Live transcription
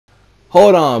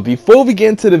Hold on, before we get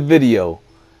into the video,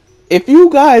 if you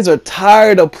guys are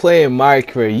tired of playing my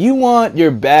career, you want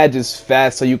your badges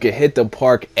fast so you can hit the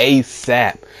park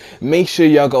ASAP, make sure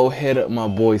y'all go hit up my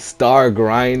boy Star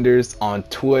Grinders on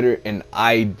Twitter and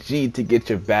IG to get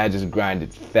your badges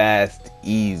grinded fast,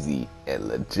 easy, and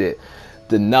legit.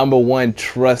 The #1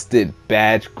 trusted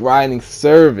badge grinding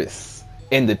service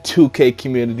in the 2K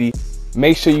community.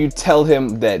 Make sure you tell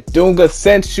him that Dunga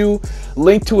sent you.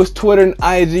 Link to his Twitter and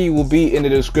IG will be in the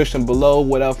description below.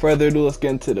 Without further ado, let's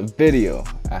get into the video.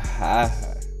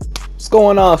 What's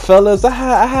going on, fellas? I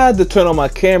had to turn on my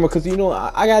camera because, you know,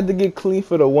 I got to get clean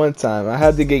for the one time. I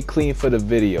had to get clean for the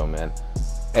video, man.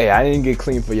 Hey, I didn't get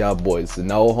clean for y'all boys. So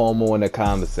no homo in the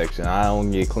comment section. I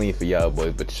don't get clean for y'all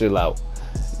boys, but chill out.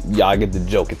 Y'all get the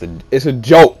joke. It's a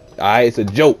joke. Alright, it's a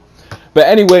joke. But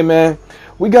anyway, man,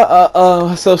 we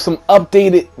got so some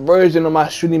updated version of my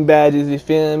shooting badges, you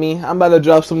feel me? I'm about to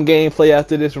drop some gameplay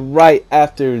after this, right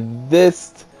after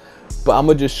this. But I'm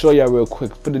gonna just show y'all real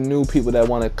quick for the new people that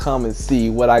wanna come and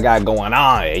see what I got going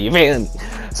on here, you feel me?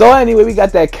 So anyway, we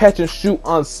got that catch and shoot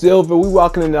on silver. We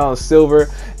walking in on silver.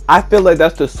 I feel like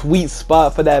that's the sweet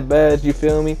spot for that badge, you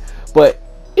feel me? But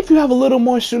if you have a little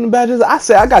more shooting badges, I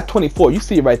say I got 24, you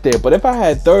see it right there. But if I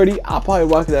had 30, I'll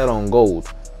probably rock that on gold.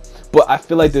 But I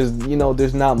feel like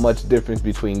there's not much difference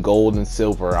between gold and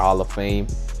silver Hall of Fame.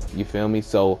 You feel me?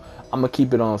 So I'm gonna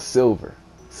keep it on silver.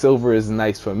 Silver is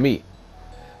nice for me.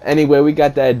 Anyway, we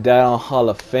got that down Hall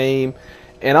of Fame,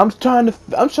 and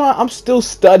I'm still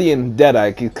studying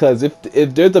Deadeye, because if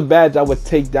there's a badge I would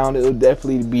take down, it would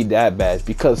definitely be that badge,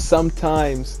 because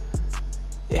sometimes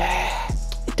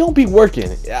it don't be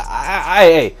working.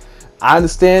 I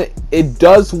understand it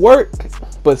does work,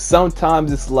 but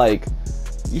sometimes it's like,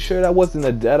 you sure that wasn't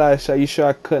a Deadeye shot? You sure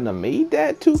I couldn't have made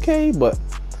that 2K? But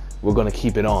we're gonna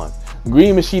keep it on.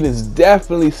 Green Machine is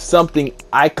definitely something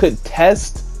I could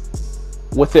test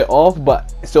with it off,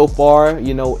 but so far,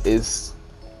 you know, it's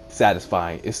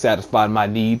satisfying. It's satisfied my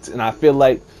needs, and I feel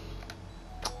like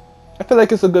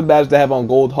it's a good badge to have on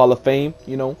Gold Hall of Fame.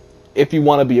 You know, if you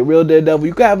want to be a real Daredevil,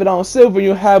 you can have it on silver.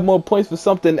 You have more points for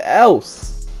something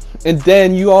else. And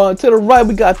then you on to the right,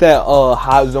 we got that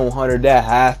Hot Zone Hunter that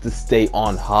has to stay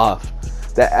on HOF.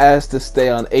 That has to stay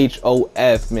on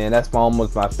HOF, man. That's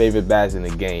almost my favorite badge in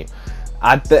the game.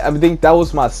 I think that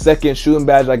was my second shooting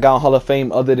badge I got on Hall of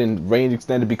Fame other than range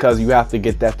extended, because you have to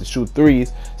get that to shoot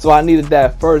threes. So I needed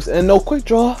that first, and no quick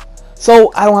draw.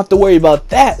 So I don't have to worry about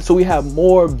that. So we have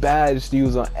more badges to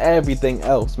use on everything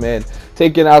else, man.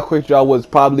 Taking out quick draw was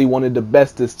probably one of the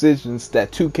best decisions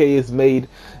that 2K has made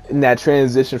in that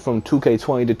transition from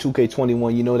 2K20 to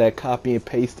 2K21. You know, that copy and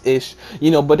paste ish.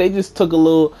 You know, but they just took a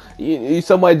little.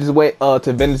 Somebody just went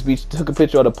to Venice Beach, took a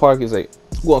picture of the park. It's like,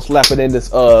 we're gonna slap it in this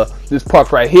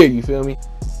park right here. You feel me?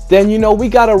 Then, you know, we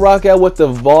gotta rock out with the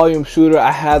volume shooter.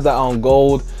 I had that on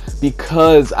gold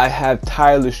because I have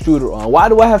Tyler Shooter on. Why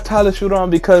do I have Tyler Shooter on?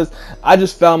 Because I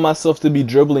just found myself to be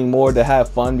dribbling more to have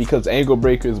fun, because angle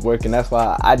breaker is working. That's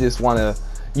why I just want to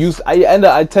use,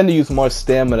 I tend to use more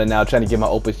stamina now, trying to get my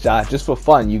open shot just for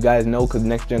fun. You guys know, because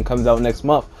next gen comes out next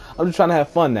month. I'm just trying to have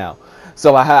fun now.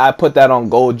 So I put that on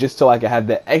gold just so I can have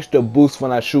that extra boost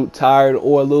when I shoot tired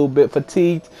or a little bit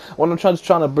fatigued. When I'm just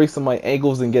trying to break some of my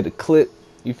angles and get a clip.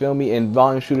 You feel me? And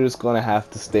volume shooter is going to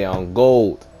have to stay on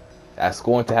gold. That's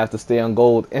going to have to stay on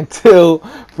gold until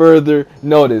further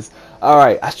notice.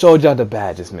 Alright, I showed y'all the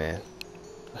badges, man.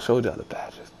 I showed y'all the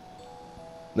badges.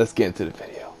 Let's get into the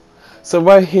video. So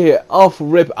right here, off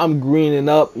rip, I'm greening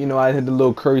up. You know, I hit the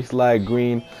little curry slide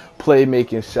green.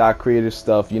 Playmaking, shot creator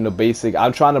stuff. You know, basic.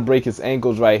 I'm trying to break his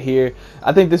ankles right here.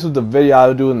 I think this was the video I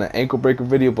was doing, the ankle breaker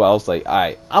video. But I was like,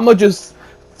 alright, I'm going to just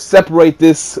separate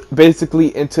this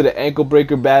basically into the ankle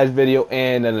breaker badge video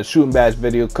and then the shooting badge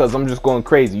video, because I'm just going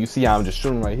crazy. You see how I'm just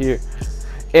shooting right here.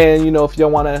 And you know, if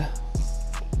y'all want to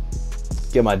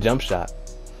get my jump shot,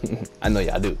 I know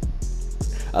y'all do.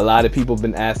 A lot of people have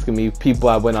been asking me, people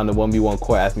I went on the 1v1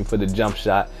 court asked me for the jump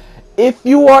shot. If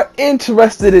you are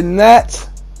interested in that,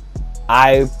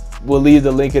 I will leave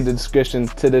the link in the description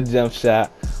to the jump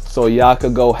shot, so y'all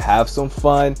could go have some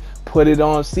fun, put it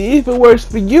on, see if it works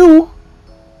for you,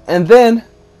 and then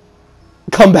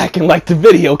come back and like the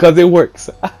video, because it works.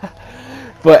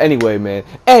 But anyway, man,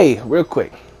 hey, real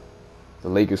quick, the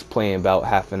Lakers playing about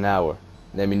half an hour.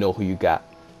 Let me know who you got.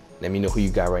 Let me know who you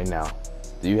got right now.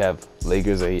 Do you have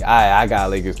Lakers or Heat? I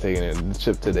got Lakers taking the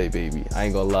chip today, baby. I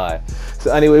ain't gonna lie.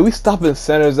 So anyway, we stopping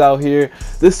centers out here.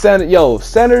 This center, yo,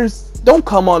 centers, don't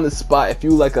come on the spot if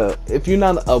you're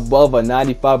not above a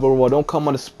 95 overall. Don't come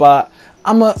on the spot.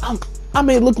 I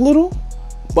may look little,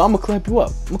 but I'm gonna clamp you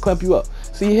up.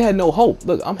 So See, he had no hope.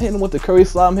 Look, I'm hitting with the curry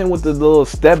slide. I'm hitting with the little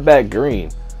step back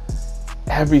green.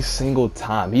 Every single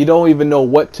time. He don't even know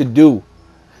what to do.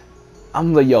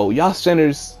 I'm like, yo, y'all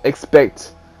centers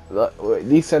expect,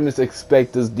 these centers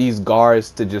expect these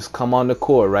guards to just come on the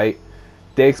court, right?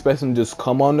 They expect them to just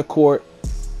come on the court,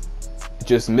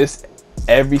 just miss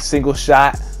every single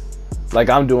shot, like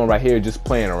I'm doing right here, just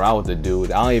playing around with the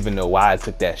dude. I don't even know why I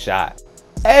took that shot.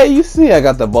 Hey, you see, I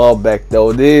got the ball back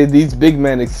though. These big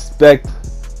men expect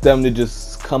them to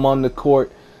just come on the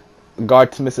court,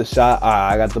 guard to miss a shot.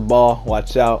 Alright, I got the ball.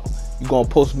 Watch out. You gonna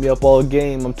post me up all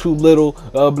game? I'm too little.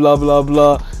 Blah blah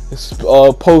blah.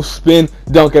 Post spin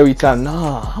dunk every time.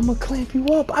 Nah, I'ma clamp you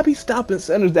up. I be stopping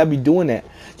centers that be doing that.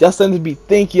 Y'all centers be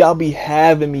think y'all be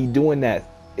having me doing that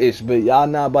ish, but y'all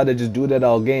not about to just do that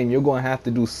all game. You're gonna have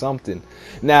to do something.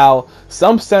 Now,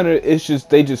 some center it's just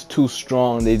they just too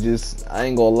strong. They just, I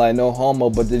ain't gonna lie, no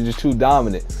homo, but they're just too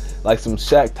dominant. Like some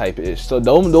Shaq type ish. So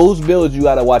those builds you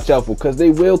gotta watch out for, because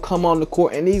they will come on the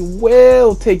court and they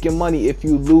will take your money if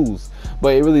you lose.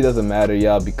 But it really doesn't matter,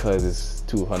 y'all, because it's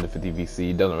 250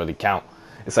 VC. It doesn't really count.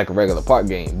 It's like a regular park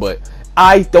game. But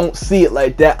I don't see it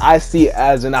like that. I see it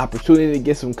as an opportunity to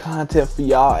get some content for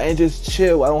y'all and just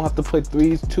chill. I don't have to play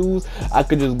 3s, 2s. I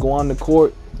could just go on the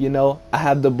court. You know, I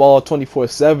have the ball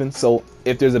 24/7. So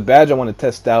if there's a badge I want to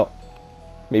test out,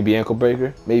 maybe ankle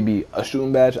breaker, maybe a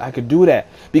shooting badge, I could do that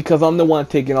because I'm the one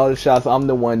taking all the shots. I'm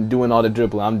the one doing all the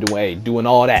dribbling. I'm doing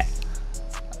all that.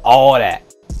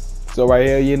 So right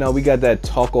here, you know, we got that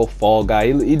Taco Fall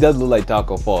guy. He does look like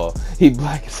Taco Fall. He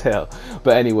black as hell.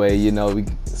 But anyway, you know, we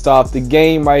start off the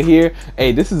game right here.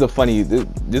 Hey, this is a funny,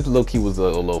 this low-key was a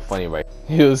little funny, right?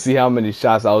 You'll see how many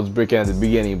shots I was breaking at the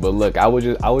beginning. But look, I was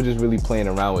just really playing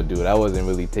around with dude. I wasn't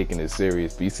really taking it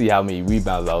serious. But you see how many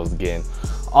rebounds I was getting.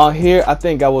 On here, I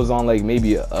think I was on like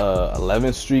maybe a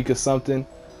 11th streak or something.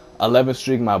 11th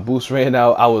streak, my boost ran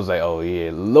out. I was like, oh yeah,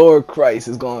 Lord Christ,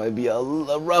 it's gonna be a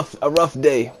rough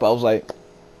day. But I was like,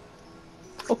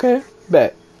 okay,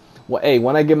 bet. Well, hey,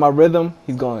 when I get my rhythm,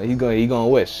 he gonna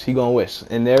wish,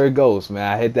 and there it goes,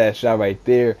 man. I hit that shot right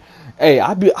there. Hey,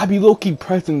 I be low key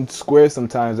pressing square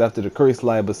sometimes after the curry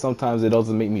slide, but sometimes it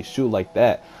doesn't make me shoot like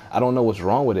that. I don't know what's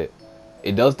wrong with it.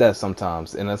 It does that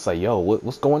sometimes, and it's like, yo,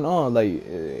 what's going on? Like,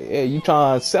 hey, you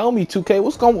trying to sell me 2K?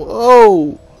 What's going on?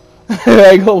 Oh. I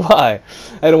ain't gonna lie.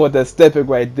 I don't want that step pick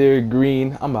right there,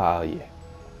 green. I'm out of here.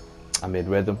 I'm in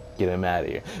rhythm. Get him out of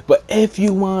here. But if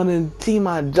you want to see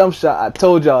my jump shot, I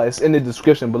told y'all it's in the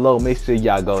description below. Make sure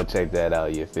y'all go check that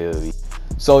out. You feel me?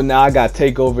 So now I got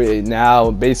takeover. Now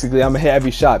basically I'm a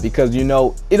heavy shot because, you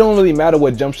know, it don't really matter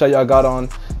what jump shot y'all got on.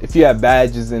 If you have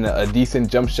badges and a decent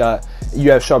jump shot,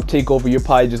 you have sharp takeover, you're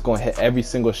probably just gonna hit every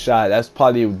single shot. That's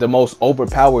probably the most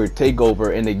overpowered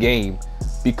takeover in the game,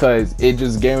 because it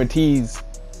just guarantees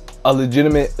a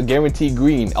legitimate guaranteed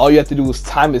green. All you have to do is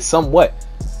time it somewhat.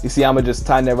 You see, I'ma just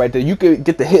time that right there. You could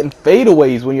get the hit and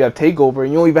fadeaways when you have takeover,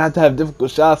 and you don't even have to have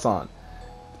difficult shots on.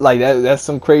 Like that's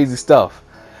some crazy stuff.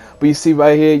 But you see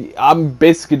right here, I'm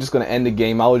basically just gonna end the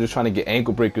game. I was just trying to get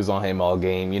ankle breakers on him all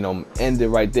game. You know, end it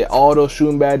right there. All those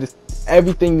shooting badges,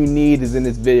 everything you need is in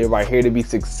this video right here to be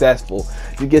successful.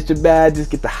 You get your badges,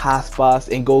 get the hot spots,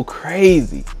 and go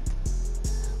crazy.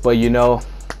 But you know,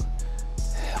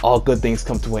 all good things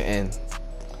come to an end,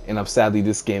 and sadly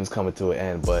this game's coming to an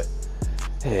end. But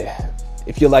yeah,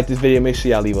 if you like this video, make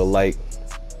sure y'all leave a like,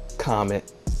 comment,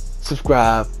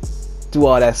 subscribe, do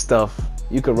all that stuff.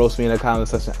 You can roast me in the comment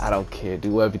section. I don't care.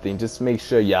 Do everything. Just make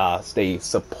sure y'all stay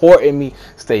supporting me,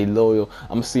 stay loyal.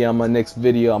 I'm gonna see you on my next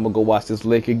video. I'm gonna go watch this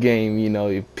Laker game. You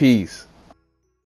know, peace.